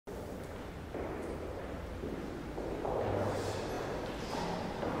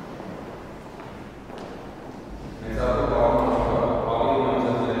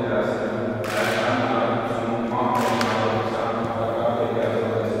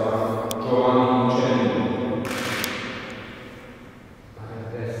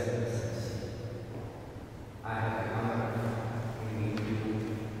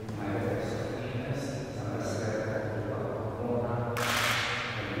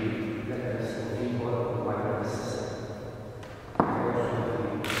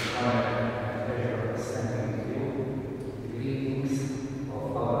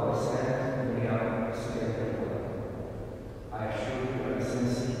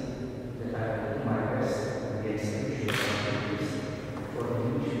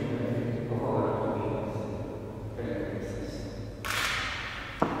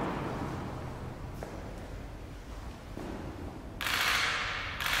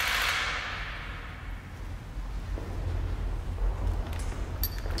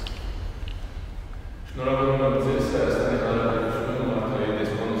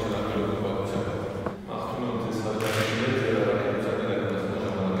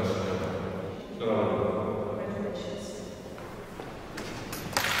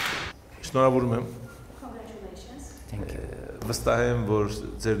Շնորհավորում եմ։ Thank you. Վստահ եմ, որ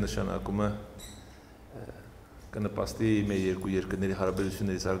ձեր նշանակումը կնպաստի մեր երկու երկրների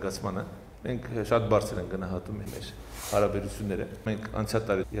հարաբերությունների զարգացմանը։ Մենք շատ բարձր ենք գնահատում մեր հարաբերությունները։ Մենք անցյալ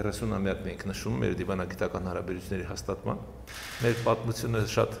տարի 30-ամյակն ենք նշում մեր դիվանագիտական հարաբերությունների հաստատման։ Մեր պատմությունը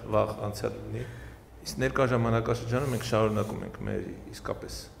շատ վաղ անցյալ ունի։ Իսկ ներկա ժամանակաշրջանում մենք շարունակում ենք մեր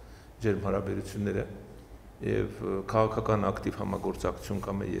իսկապես ջերմ հարաբերությունները եւ քաղաքական ակտիվ համագործակցություն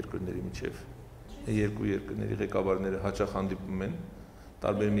կա մեր երկրների միջև։ Երկու երկրների ղեկավարները հաճախ հանդիպում են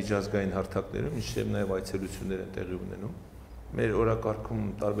տարբեր միջազգային հարթակներում, ինչպես նաև այցելություններ են տեղի ունենում։ Մեր օրակարգում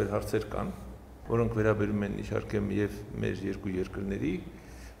տարբեր հարցեր կան, որոնք վերաբերում են իհարկե եւ մեր երկու երկրների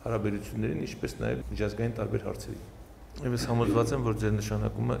հարաբերություններին, ինչպես նաև միջազգային տարբեր հարցերի։ Եվ ես համոզված եմ, որ ձեր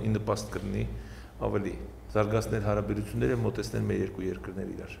նշանակումը ի նպաստ կլինի ավելի զարգացնել հարաբերությունները, մոտեցնել մեր երկու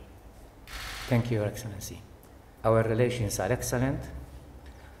երկրներ իրար։ Thank you, Your Excellency. Our relations are excellent.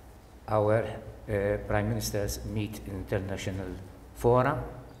 Our prime ministers meet in international fora,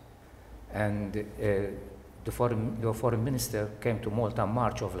 and the foreign minister came to Malta in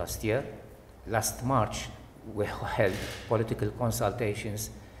March of last year. Last March, we held political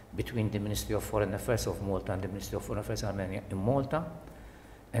consultations between the Ministry of Foreign Affairs of Malta and the Ministry of Foreign Affairs of Armenia in Malta.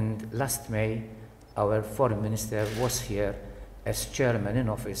 And last May, our foreign minister was here as chairman in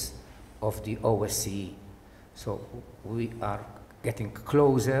office of the OSCE. So we are getting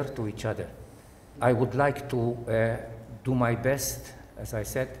closer to each other. I would like to do my best, as I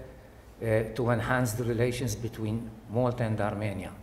said, to enhance the relations between Malta and Armenia.